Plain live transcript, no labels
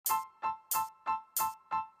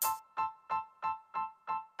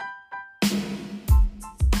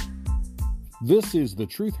This is the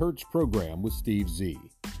Truth Hurts program with Steve Z.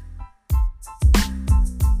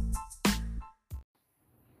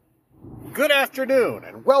 Good afternoon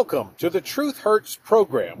and welcome to the Truth Hurts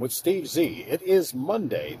program with Steve Z. It is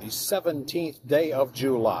Monday, the 17th day of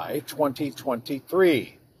July,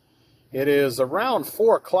 2023. It is around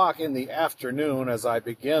 4 o'clock in the afternoon as I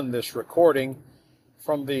begin this recording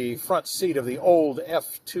from the front seat of the old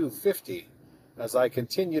F-250 as I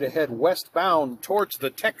continue to head westbound towards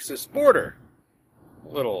the Texas border. A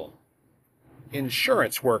little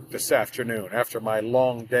insurance work this afternoon after my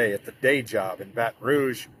long day at the day job in Baton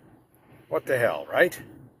Rouge. What the hell, right?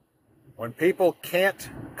 When people can't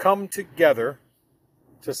come together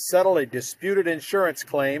to settle a disputed insurance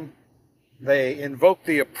claim, they invoke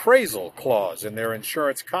the appraisal clause in their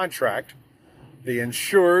insurance contract. The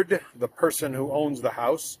insured, the person who owns the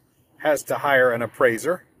house, has to hire an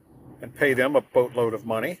appraiser and pay them a boatload of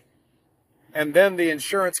money. And then the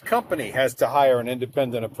insurance company has to hire an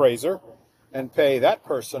independent appraiser and pay that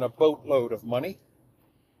person a boatload of money.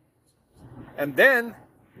 And then,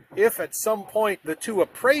 if at some point the two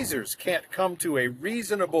appraisers can't come to a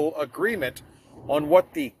reasonable agreement on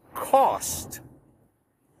what the cost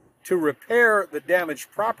to repair the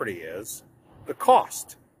damaged property is, the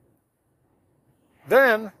cost,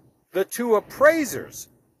 then the two appraisers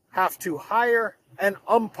have to hire an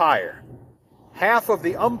umpire. Half of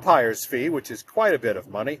the umpire's fee, which is quite a bit of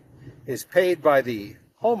money, is paid by the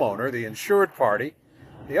homeowner, the insured party.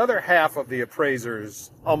 The other half of the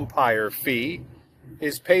appraiser's umpire fee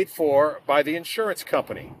is paid for by the insurance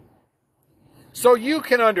company. So you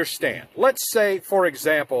can understand. Let's say, for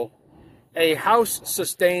example, a house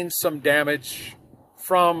sustains some damage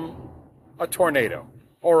from a tornado,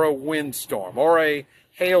 or a windstorm, or a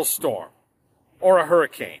hailstorm, or a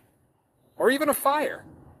hurricane, or even a fire.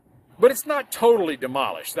 But it's not totally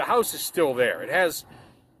demolished. The house is still there. It has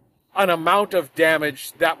an amount of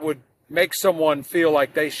damage that would make someone feel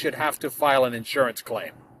like they should have to file an insurance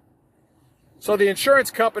claim. So the insurance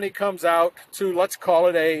company comes out to, let's call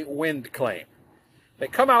it a wind claim. They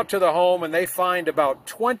come out to the home and they find about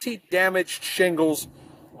 20 damaged shingles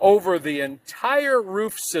over the entire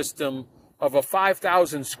roof system of a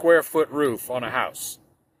 5,000 square foot roof on a house.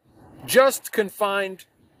 Just confined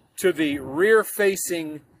to the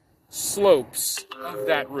rear-facing slopes of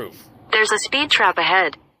that roof. There's a speed trap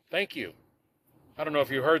ahead. Thank you. I don't know if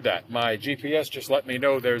you heard that. My GPS just let me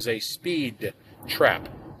know there's a speed trap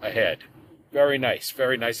ahead. Very nice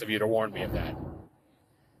of you to warn me of that.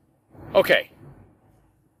 Okay.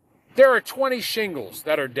 There are 20 shingles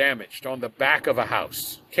that are damaged on the back of a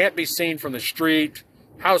house. Can't be seen from the street.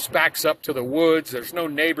 House backs up to the woods. There's no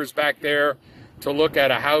neighbors back there to look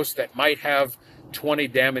at a house that might have 20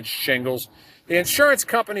 damaged shingles. The insurance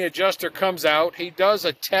company adjuster comes out. He does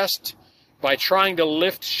a test by trying to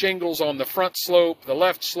lift shingles on the front slope, the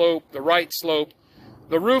left slope, the right slope.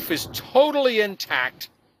 The roof is totally intact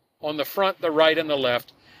on the front, the right, and the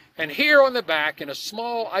left. And here on the back, in a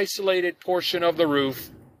small isolated portion of the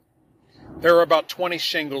roof, there are about 20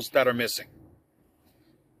 shingles that are missing.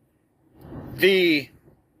 The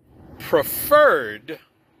preferred,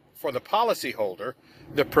 for the policyholder,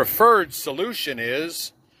 the preferred solution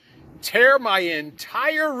is tear my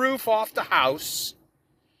entire roof off the house,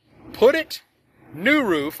 put it, new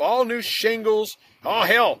roof, all new shingles. Oh,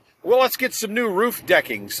 hell, well, let's get some new roof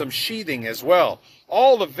decking, some sheathing as well.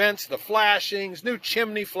 All the vents, the flashings, new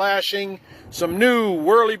chimney flashing, some new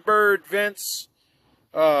whirlybird vents,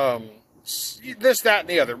 this, that, and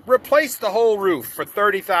the other. Replace the whole roof for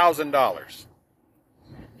 $30,000.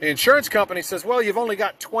 The insurance company says, well, you've only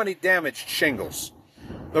got 20 damaged shingles.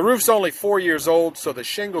 The roof's only 4 years old, so the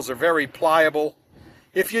shingles are very pliable.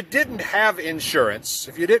 If you didn't have insurance,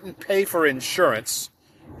 if you didn't pay for insurance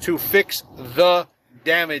to fix the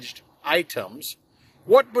damaged items,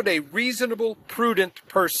 what would a reasonable, prudent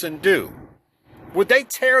person do? Would they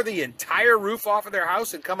tear the entire roof off of their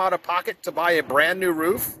house and come out of pocket to buy a brand new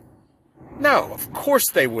roof? No, of course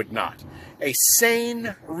they would not. A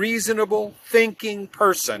sane, reasonable, thinking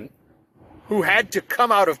person who had to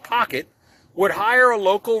come out of pocket would hire a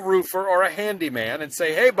local roofer or a handyman and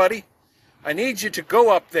say, hey, buddy, I need you to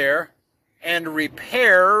go up there and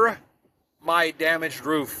repair my damaged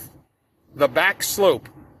roof, the back slope.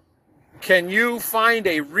 Can you find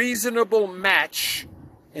a reasonable match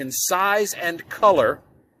in size and color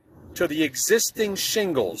to the existing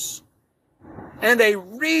shingles? And a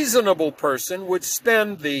reasonable person would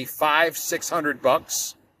spend the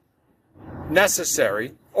 $500-600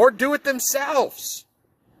 necessary, or do it themselves,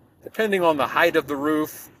 depending on the height of the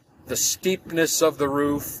roof, the steepness of the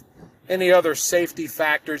roof, any other safety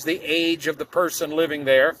factors, the age of the person living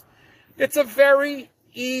there. It's a very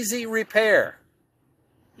easy repair.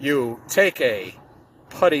 You take a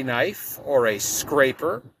putty knife or a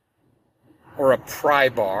scraper or a pry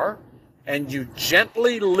bar, and you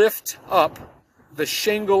gently lift up the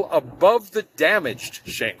shingle above the damaged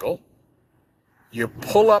shingle. You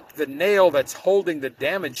pull up the nail that's holding the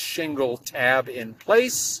damaged shingle tab in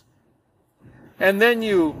place, and then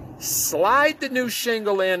you slide the new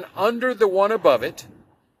shingle in under the one above it,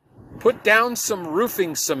 put down some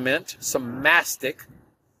roofing cement, some mastic,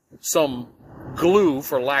 some glue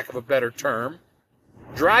for lack of a better term,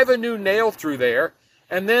 drive a new nail through there,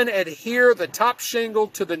 and then adhere the top shingle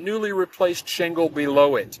to the newly replaced shingle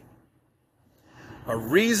below it. A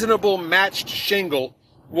reasonable matched shingle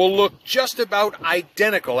will look just about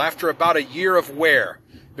identical after about a year of wear,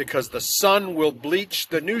 because the sun will bleach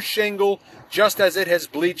the new shingle just as it has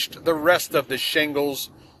bleached the rest of the shingles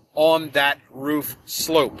on that roof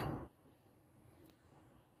slope.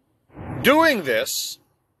 Doing this,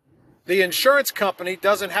 the insurance company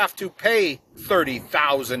doesn't have to pay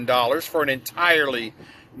 $30,000 for an entirely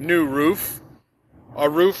new roof, a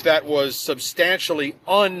roof that was substantially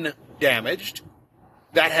undamaged,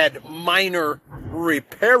 that had minor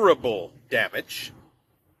repairable damage.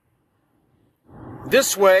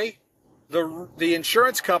 This way, the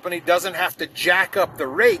insurance company doesn't have to jack up the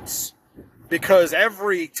rates because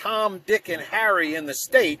every Tom, Dick, and Harry in the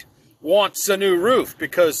state wants a new roof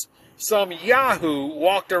because some yahoo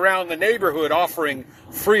walked around the neighborhood offering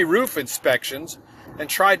free roof inspections and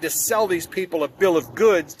tried to sell these people a bill of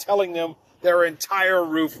goods telling them their entire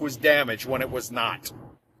roof was damaged when it was not.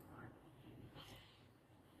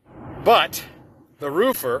 But the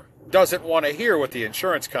roofer doesn't want to hear what the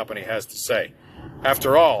insurance company has to say.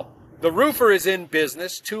 After all, the roofer is in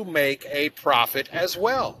business to make a profit as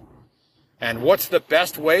well. And what's the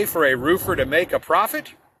best way for a roofer to make a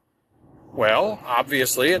profit? Well,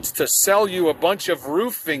 obviously, it's to sell you a bunch of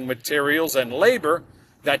roofing materials and labor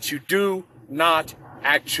that you do not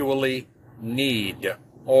actually need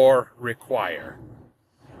or require.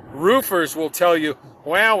 Roofers will tell you,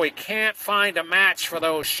 well, we can't find a match for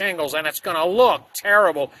those shingles, and it's going to look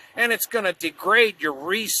terrible, and it's going to degrade your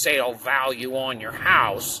resale value on your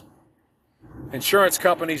house. Insurance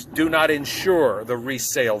companies do not insure the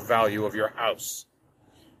resale value of your house.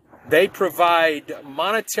 They provide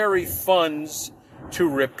monetary funds to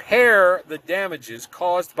repair the damages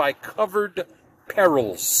caused by covered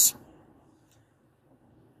perils.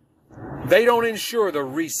 They don't insure the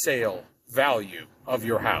resale value of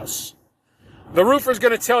your house. The roofer's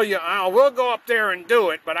going to tell you, oh, we'll go up there and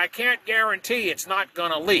do it, but I can't guarantee it's not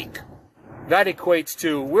going to leak. That equates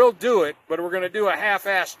to, we'll do it, but we're going to do a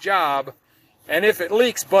half-assed job, and if it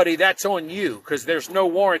leaks, buddy, that's on you, because there's no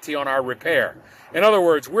warranty on our repair. In other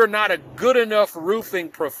words, we're not a good enough roofing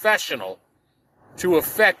professional to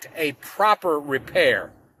effect a proper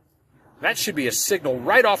repair. That should be a signal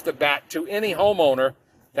right off the bat to any homeowner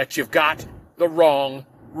that you've got the wrong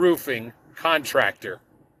roofing contractor.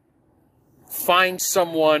 Find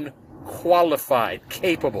someone qualified,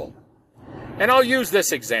 capable. And I'll use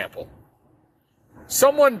this example.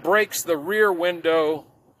 Someone breaks the rear window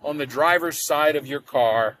on the driver's side of your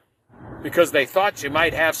car because they thought you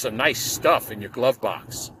might have some nice stuff in your glove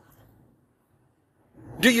box.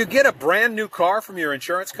 Do you get a brand new car from your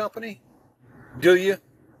insurance company? Do you?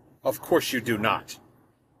 Of course you do not.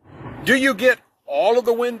 Do you get all of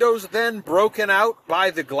the windows then broken out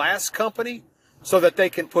by the glass company so that they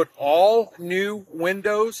can put all new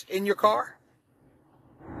windows in your car?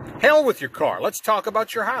 Hell with your car. Let's talk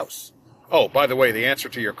about your house. Oh, by the way, the answer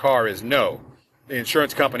to your car is no. The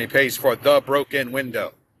insurance company pays for the broken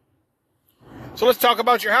window. So let's talk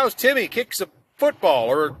about your house. Timmy kicks a football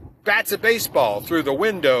or bats a baseball through the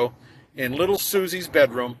window in little Susie's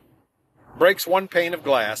bedroom, breaks one pane of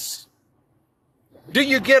glass. Do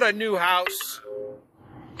you get a new house?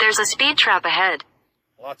 There's a speed trap ahead.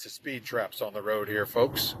 Lots of speed traps on the road here,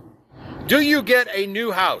 folks. Do you get a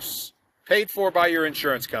new house paid for by your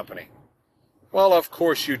insurance company? Well, of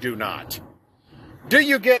course you do not. Do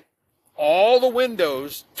you get all the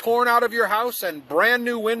windows torn out of your house and brand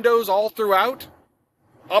new windows all throughout?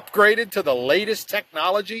 Upgraded to the latest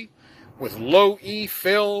technology with low E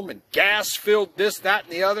film and gas-filled this, that,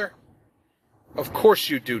 and the other? Of course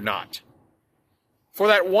you do not. For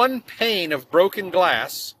that one pane of broken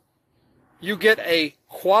glass, you get a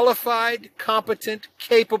qualified, competent,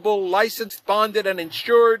 capable, licensed, bonded, and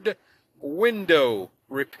insured window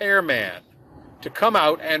repairman to come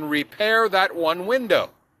out and repair that one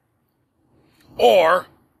window. Or,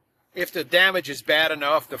 if the damage is bad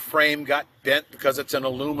enough, the frame got bent because it's an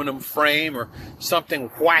aluminum frame or something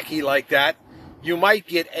wacky like that, you might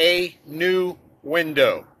get a new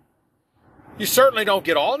window. You certainly don't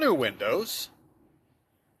get all new windows.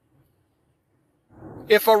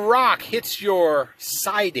 If a rock hits your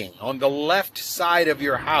siding on the left side of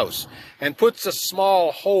your house and puts a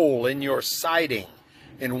small hole in your siding,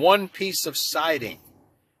 in one piece of siding,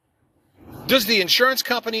 does the insurance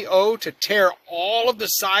company owe to tear all of the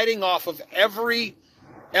siding off of every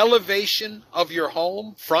elevation of your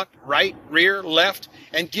home, front, right, rear, left,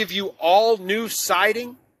 and give you all new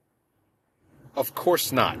siding? Of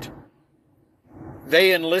course not.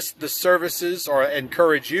 They enlist the services, or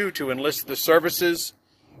encourage you to enlist the services,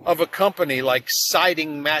 of a company like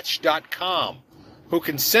SidingMatch.com, who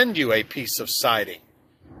can send you a piece of siding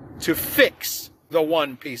to fix the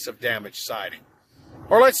one piece of damaged siding.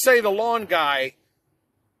 Or let's say the lawn guy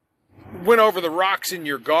went over the rocks in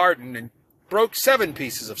your garden and broke 7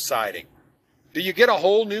 pieces of siding. Do you get a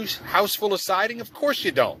whole new house full of siding? Of course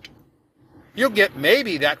you don't. You'll get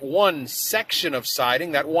maybe that one section of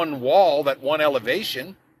siding, that one wall, that one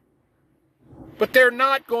elevation. But they're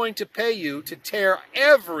not going to pay you to tear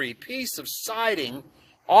every piece of siding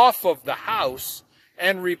off of the house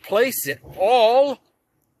and replace it all.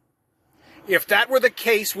 If that were the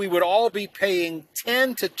case, we would all be paying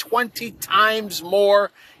 10 to 20 times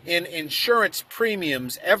more in insurance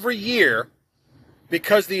premiums every year,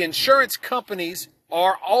 because the insurance companies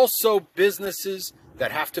are also businesses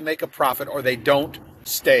that have to make a profit, or they don't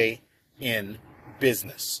stay in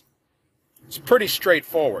business. It's pretty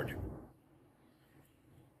straightforward.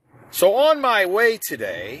 So on my way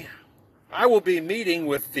today, I will be meeting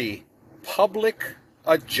with the public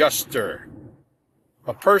adjuster,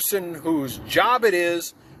 a person whose job it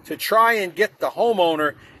is to try and get the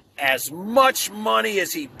homeowner as much money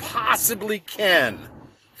as he possibly can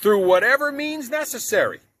through whatever means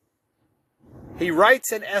necessary. He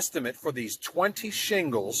writes an estimate for these 20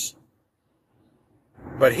 shingles,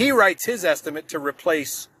 but he writes his estimate to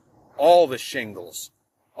replace all the shingles,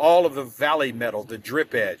 all of the valley metal, the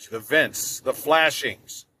drip edge, the vents, the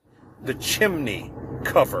flashings, the chimney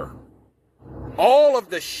cover, all of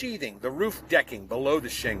the sheathing, the roof decking below the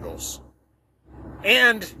shingles.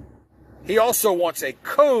 And he also wants a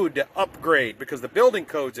code upgrade, because the building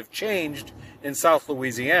codes have changed in South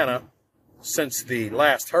Louisiana since the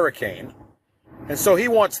last hurricane. And so he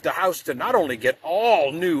wants the house to not only get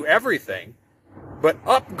all new everything, but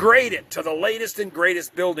upgrade it to the latest and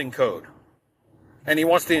greatest building code. And he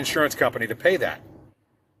wants the insurance company to pay that.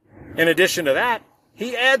 In addition to that,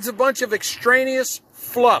 he adds a bunch of extraneous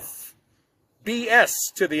fluff, BS,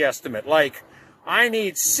 to the estimate, like, I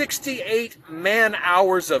need 68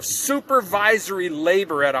 man-hours of supervisory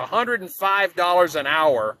labor at $105 an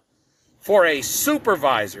hour for a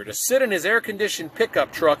supervisor to sit in his air-conditioned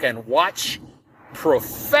pickup truck and watch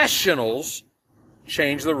professionals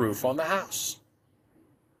change the roof on the house.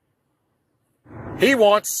 He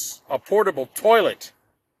wants a portable toilet.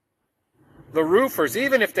 The roofers,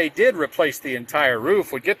 even if they did replace the entire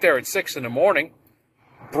roof, would get there at 6 in the morning,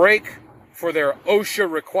 break for their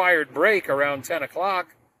OSHA-required break around 10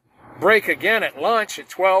 o'clock, break again at lunch at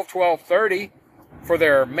 12:30 for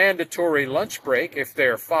their mandatory lunch break if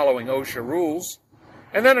they're following OSHA rules,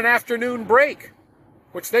 and then an afternoon break,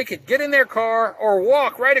 which they could get in their car or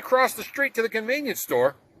walk right across the street to the convenience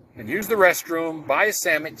store and use the restroom, buy a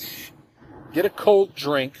sandwich, get a cold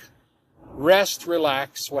drink, rest,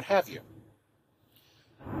 relax, what have you.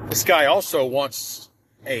 This guy also wants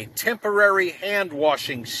a temporary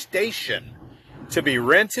hand-washing station to be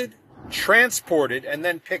rented, transported, and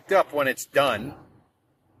then picked up when it's done,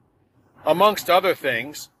 amongst other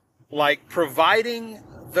things, like providing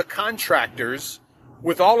the contractors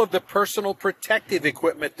with all of the personal protective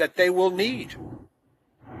equipment that they will need.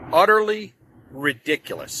 Utterly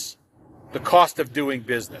ridiculous, the cost of doing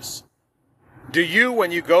business. Do you,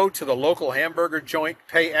 when you go to the local hamburger joint,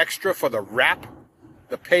 pay extra for the wrap,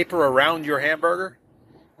 the paper around your hamburger?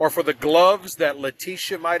 Or for the gloves that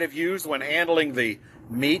Letitia might have used when handling the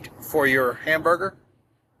meat for your hamburger?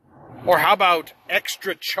 Or how about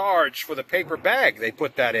extra charge for the paper bag they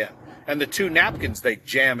put that in, and the 2 napkins they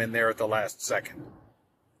jam in there at the last second?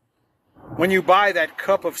 When you buy that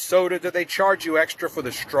cup of soda, do they charge you extra for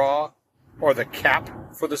the straw or the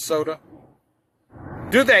cap for the soda?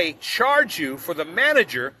 Do they charge you for the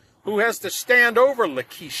manager who has to stand over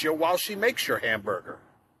Lakeisha while she makes your hamburger?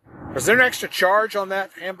 Is there an extra charge on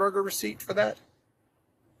that hamburger receipt for that?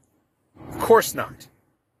 Of course not.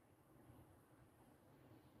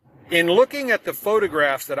 In looking at the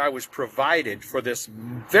photographs that I was provided for this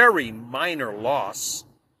very minor loss,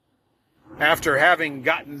 after having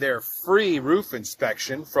gotten their free roof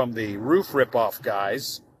inspection from the roof rip-off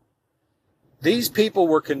guys, these people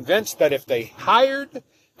were convinced that if they hired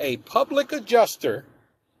a public adjuster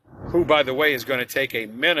who, by the way, is going to take a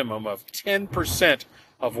minimum of 10%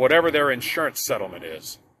 of whatever their insurance settlement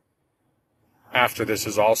is after this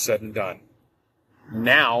is all said and done.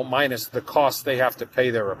 Now, minus the cost they have to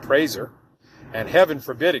pay their appraiser, and heaven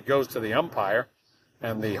forbid it goes to the umpire,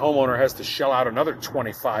 and the homeowner has to shell out another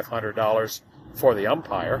 $2,500 for the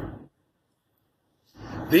umpire.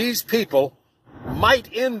 These people might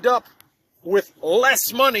end up with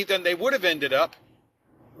less money than they would have ended up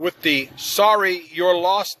with the "sorry, your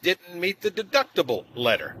loss didn't meet the deductible"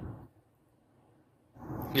 letter.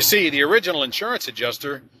 You see, the original insurance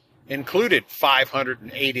adjuster included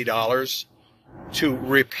 $580 to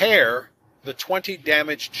repair the 20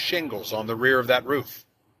 damaged shingles on the rear of that roof.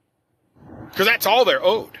 Because that's all they're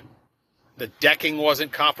owed. The decking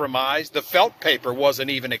wasn't compromised. The felt paper wasn't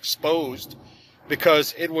even exposed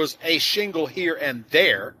because it was a shingle here and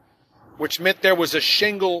there, which meant there was a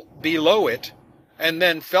shingle below it and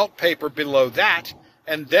then felt paper below that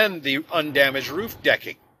and then the undamaged roof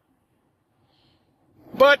decking.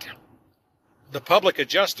 But the public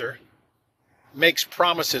adjuster makes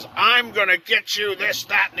promises. I'm going to get you this,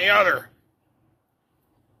 that, and the other.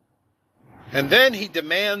 And then he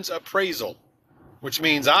demands appraisal, which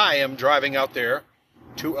means I am driving out there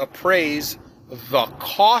to appraise the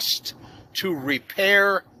cost to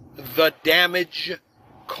repair the damage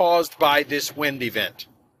caused by this wind event.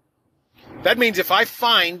 That means if I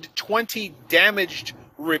find 20 damaged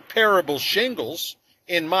repairable shingles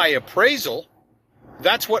in my appraisal,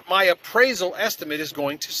 that's what my appraisal estimate is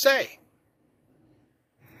going to say.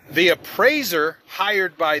 The appraiser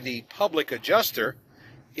hired by the public adjuster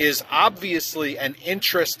is obviously an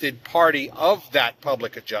interested party of that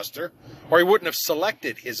public adjuster, or he wouldn't have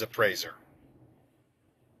selected his appraiser.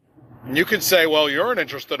 And you could say, well, you're an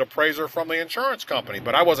interested appraiser from the insurance company,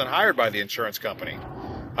 but I wasn't hired by the insurance company.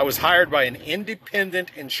 I was hired by an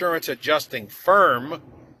independent insurance adjusting firm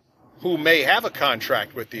who may have a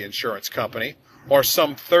contract with the insurance company or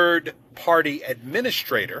some third-party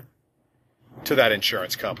administrator to that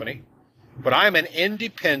insurance company, but I'm an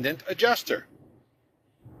independent adjuster.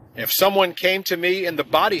 If someone came to me in the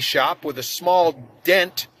body shop with a small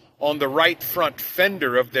dent on the right front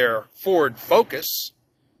fender of their Ford Focus,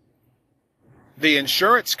 the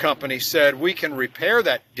insurance company said we can repair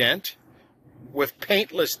that dent with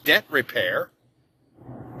paintless dent repair,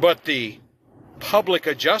 but the public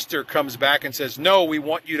adjuster comes back and says, no, we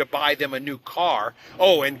want you to buy them a new car.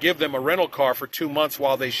 Oh, and give them a rental car for 2 months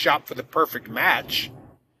while they shop for the perfect match.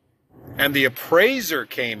 And the appraiser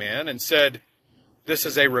came in and said, this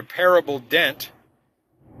is a repairable dent.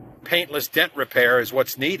 Paintless dent repair is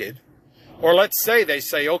what's needed. Or let's say they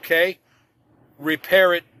say, okay,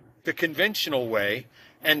 repair it the conventional way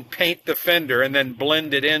and paint the fender and then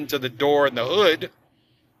blend it into the door and the hood.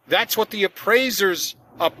 That's what the appraiser's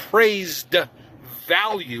appraised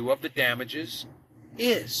value of the damages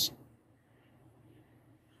is.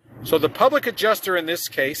 So the public adjuster in this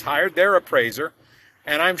case hired their appraiser,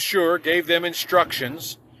 and I'm sure gave them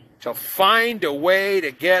instructions to find a way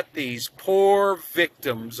to get these poor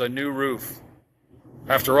victims a new roof.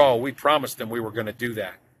 After all, we promised them we were going to do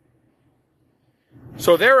that.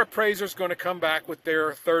 So their appraiser's going to come back with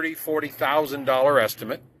their $30,000, $40,000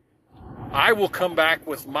 estimate. I will come back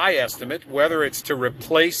with my estimate, whether it's to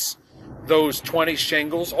replace those 20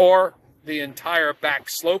 shingles or the entire back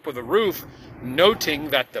slope of the roof,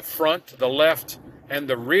 noting that the front, the left, and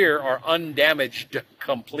the rear are undamaged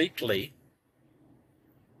completely.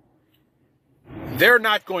 They're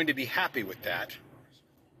not going to be happy with that.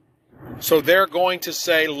 So they're going to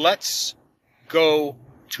say, let's go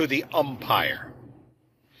to the umpire.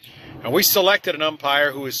 And we selected an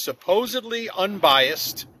umpire who is supposedly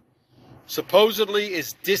unbiased, supposedly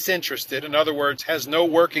is disinterested, in other words, has no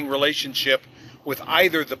working relationship with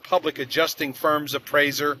either the public adjusting firm's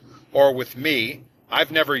appraiser or with me. I've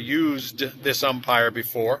never used this umpire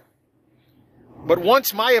before. But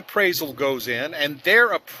once my appraisal goes in and their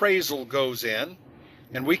appraisal goes in,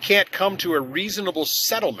 and we can't come to a reasonable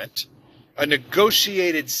settlement, a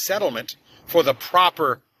negotiated settlement for the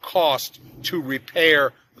proper cost to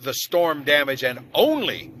repair the storm damage and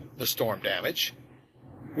only the storm damage,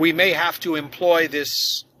 we may have to employ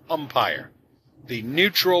this umpire, the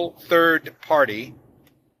neutral third party,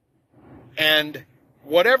 and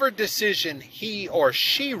whatever decision he or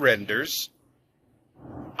she renders,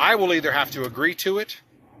 I will either have to agree to it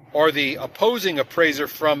or the opposing appraiser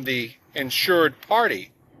from the insured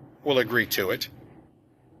party will agree to it.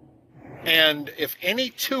 And if any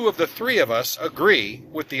two of the three of us agree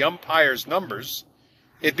with the umpire's numbers,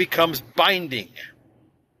 it becomes binding,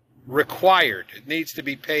 required. It needs to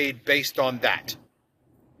be paid based on that.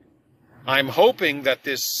 I'm hoping that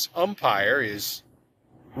this umpire is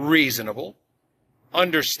reasonable,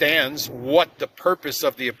 understands what the purpose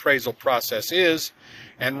of the appraisal process is,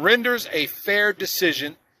 and renders a fair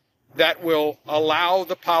decision that will allow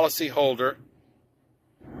the policyholder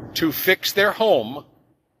to fix their home,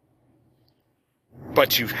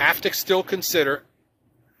 but you have to still consider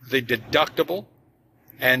the deductible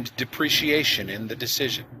and depreciation in the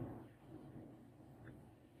decision.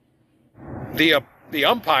 The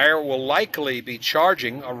umpire will likely be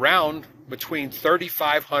charging around between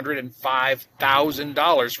 $3,500 and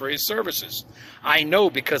 $5,000 for his services. I know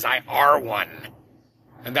because I are one,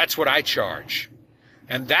 and that's what I charge.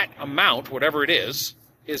 And that amount, whatever it is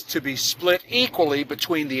to be split equally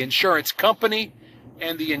between the insurance company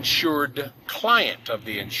and the insured client of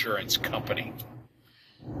the insurance company.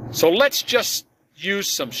 So let's just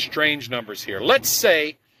use some strange numbers here. Let's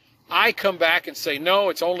say I come back and say, no,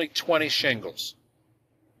 it's only 20 shingles.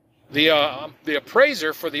 The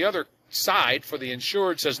appraiser for the other side, for the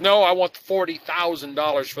insured, says, no, I want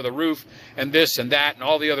 $40,000 for the roof and this and that and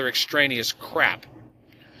all the other extraneous crap.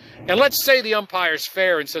 And let's say the umpire's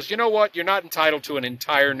fair and says, you know what, you're not entitled to an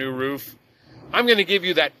entire new roof. I'm going to give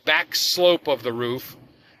you that back slope of the roof,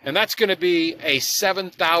 and that's going to be a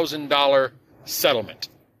 $7,000 settlement.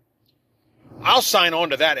 I'll sign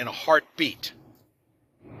on to that in a heartbeat.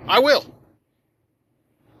 I will.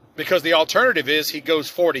 Because the alternative is he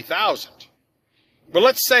goes $40,000. But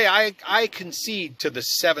let's say I concede to the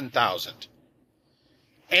 $7,000.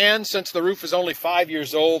 And since the roof is only 5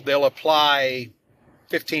 years old, they'll apply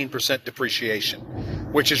 15% depreciation,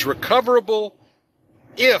 which is recoverable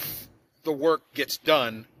if the work gets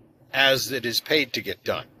done as it is paid to get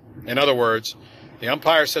done. In other words, the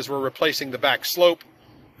umpire says we're replacing the back slope.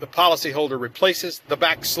 The policyholder replaces the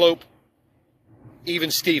back slope,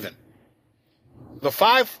 even Steven. The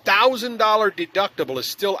 $5,000 deductible is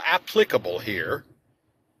still applicable here.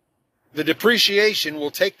 The depreciation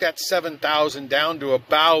will take that $7,000 down to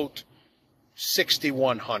about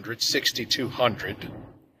 $6,100, $6,200,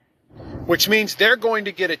 which means they're going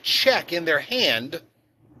to get a check in their hand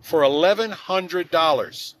for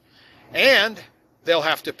 $1,100, and they'll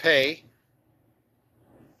have to pay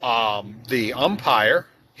the umpire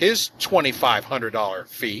his $2,500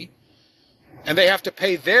 fee, and they have to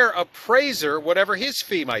pay their appraiser whatever his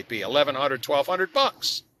fee might be, $1,100,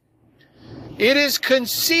 $1,200. It is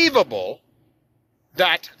conceivable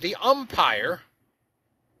that the umpire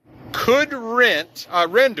could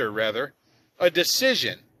render a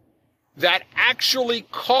decision that actually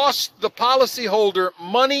cost the policyholder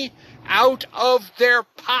money out of their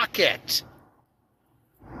pocket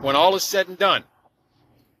when all is said and done.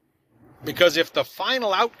 Because if the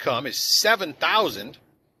final outcome is $7,000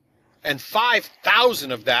 and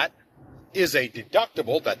 $5,000 of that is a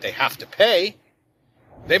deductible that they have to pay,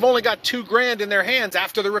 they've only got $2,000 in their hands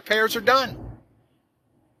after the repairs are done.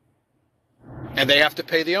 And they have to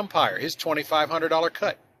pay the umpire his $2,500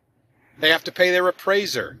 cut. They have to pay their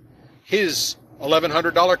appraiser his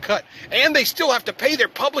 $1,100 cut. And they still have to pay their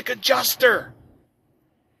public adjuster.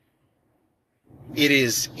 It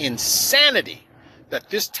is insanity that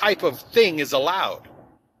this type of thing is allowed.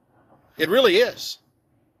 It really is.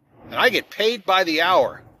 And I get paid by the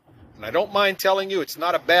hour. And I don't mind telling you it's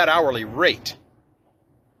not a bad hourly rate.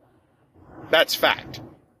 That's fact.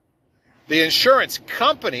 The insurance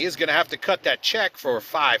company is going to have to cut that check for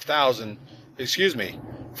 $2,000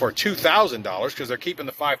 because they're keeping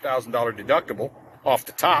the $5,000 deductible off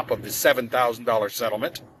the top of the $7,000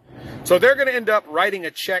 settlement. So they're going to end up writing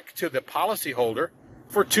a check to the policyholder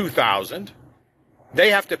for $2,000.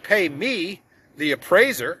 They have to pay me, the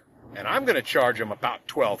appraiser, and I'm going to charge them about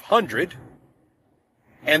 $1,200.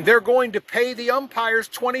 And they're going to pay the umpires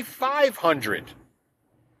 $2,500.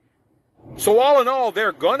 So all in all,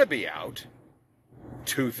 they're going to be out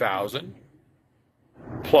 $2,000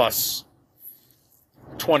 plus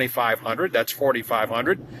 $2,500. That's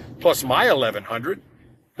 $4,500 plus my $1,100.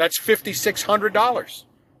 That's $5,600.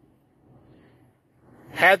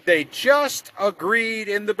 Had they just agreed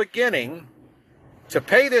in the beginning to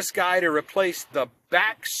pay this guy to replace the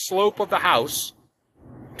back slope of the house,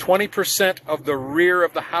 20% of the rear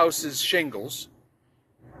of the house's shingles,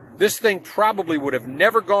 this thing probably would have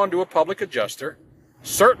never gone to a public adjuster,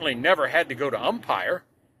 certainly never had to go to umpire,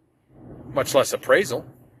 much less appraisal.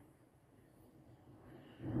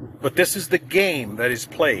 But this is the game that is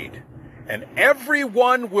played, and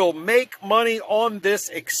everyone will make money on this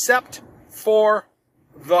except for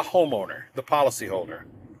the homeowner, the policyholder.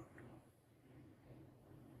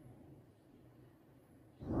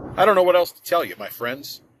 I don't know what else to tell you, my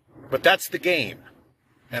friends, but that's the game,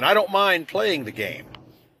 and I don't mind playing the game.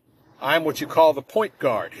 I'm what you call the point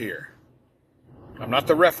guard here. I'm not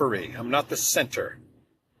the referee. I'm not the center.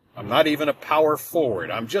 I'm not even a power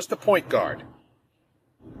forward. I'm just a point guard.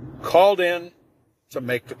 Called in to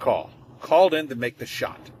make the call. Called in to make the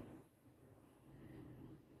shot.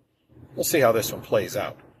 We'll see how this one plays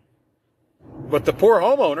out. But the poor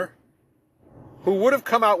homeowner, who would have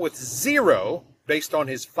come out with zero based on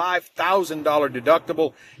his $5,000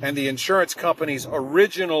 deductible and the insurance company's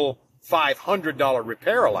original $500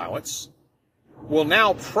 repair allowance, will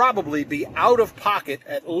now probably be out of pocket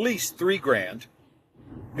at least $3,000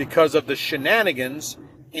 because of the shenanigans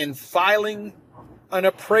in filing an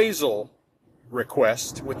appraisal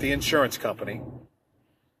request with the insurance company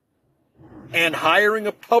and hiring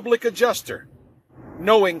a public adjuster,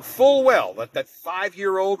 knowing full well that that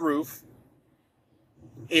 5-year-old roof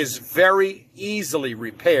is very easily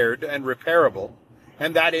repaired and repairable,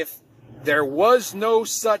 and that if there was no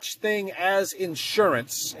such thing as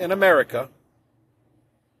insurance in America,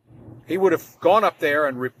 he would have gone up there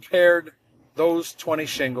and repaired those 20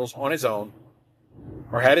 shingles on his own,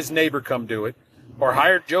 or had his neighbor come do it, or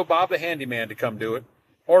hired Joe Bob the handyman to come do it,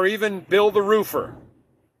 or even Bill the roofer.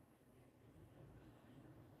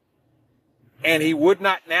 And he would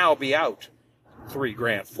not now be out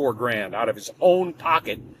 $3,000, $4,000 out of his own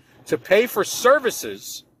pocket to pay for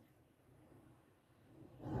services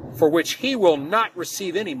for which he will not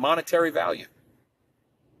receive any monetary value.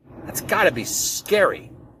 That's got to be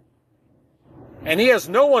scary. And he has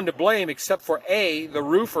no one to blame except for A, the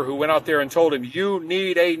roofer who went out there and told him, you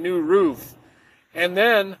need a new roof. And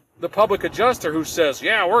then the public adjuster who says,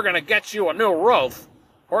 yeah, we're going to get you a new roof.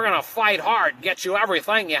 We're going to fight hard, get you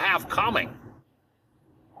everything you have coming.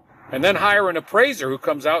 And then hire an appraiser who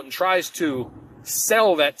comes out and tries to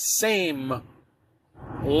sell that same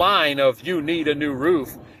line of you need a new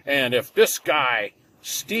roof. And if this guy,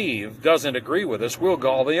 Steve, doesn't agree with us, we'll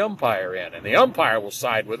call the umpire in. And the umpire will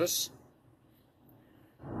side with us.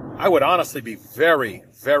 I would honestly be very,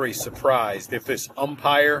 very surprised if this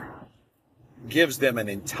umpire gives them an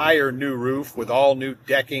entire new roof with all new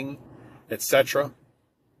decking, etc.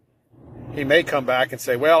 He may come back and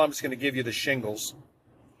say, well, I'm just going to give you the shingles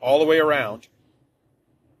all the way around.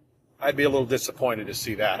 I'd be a little disappointed to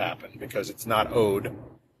see that happen because it's not owed.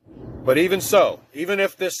 But even so, even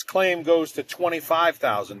if this claim goes to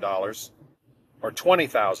 $25,000 or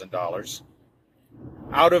 $20,000,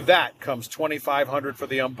 out of that comes $2,500 for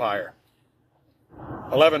the umpire,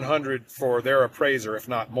 $1,100 for their appraiser, if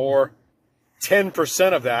not more.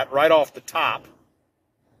 10% of that, right off the top,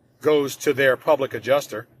 goes to their public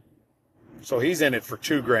adjuster. So he's in it for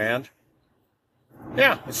 $2,000.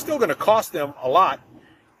 Yeah, it's still going to cost them a lot.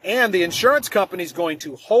 And the insurance company's going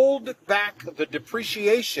to hold back the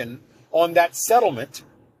depreciation on that settlement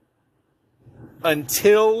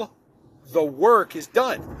until the work is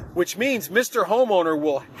done, which means Mr. Homeowner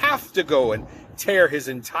will have to go and tear his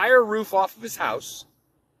entire roof off of his house,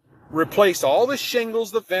 replace all the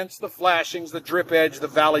shingles, the vents, the flashings, the drip edge, the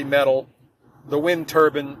valley metal, the wind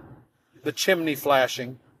turbine, the chimney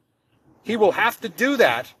flashing. He will have to do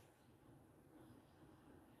that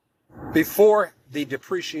before the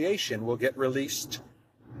depreciation will get released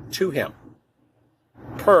to him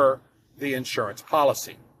per the insurance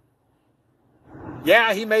policy.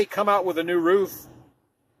 Yeah, he may come out with a new roof,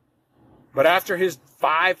 but after his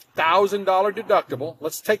 $5,000 deductible,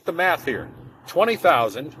 let's take the math here.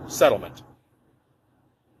 $20,000 settlement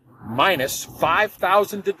minus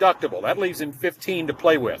 $5,000 deductible. That leaves him $15,000 to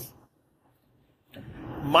play with.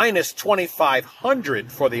 Minus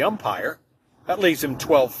 $2,500 for the umpire. That leaves him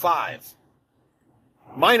 $12,500.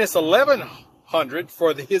 Minus $1,100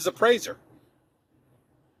 for his appraiser.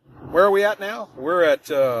 Where are we at now? We're at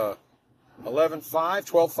 $11,500,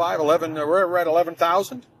 $12,500, $11,000. We're at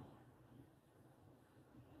 $11,000.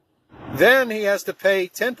 Then he has to pay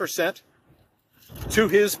 10% to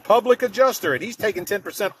his public adjuster, and he's taking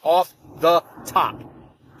 10% off the top.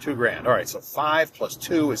 $2,000. All right, so 5 plus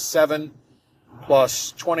 2 is 7,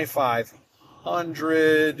 plus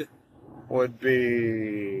 2,500 would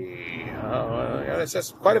be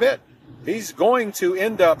that's quite a bit. He's going to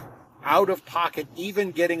end up out of pocket,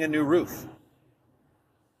 even getting a new roof.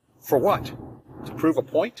 For what? To prove a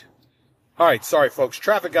point? All right, sorry, folks.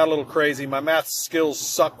 Traffic got a little crazy. My math skills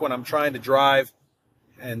suck when I'm trying to drive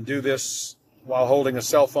and do this while holding a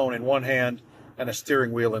cell phone in one hand and a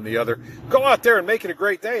steering wheel in the other. Go out there and make it a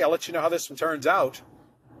great day. I'll let you know how this one turns out.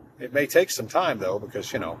 It may take some time, though,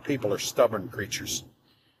 because, people are stubborn creatures.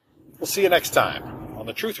 We'll see you next time on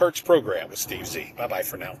the Truth Hurts program with Steve Z. Bye-bye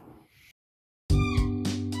for now.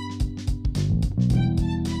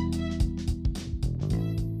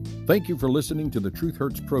 Thank you for listening to the Truth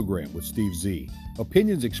Hurts program with Steve Z.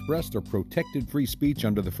 Opinions expressed are protected free speech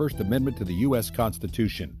under the First Amendment to the U.S.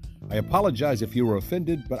 Constitution. I apologize if you were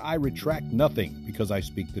offended, but I retract nothing because I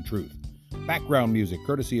speak the truth. Background music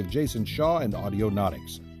courtesy of Jason Shaw and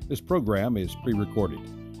Audionautics. This program is pre-recorded.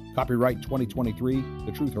 Copyright 2023,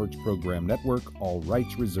 the Truth Hurts Program Network, all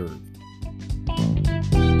rights reserved.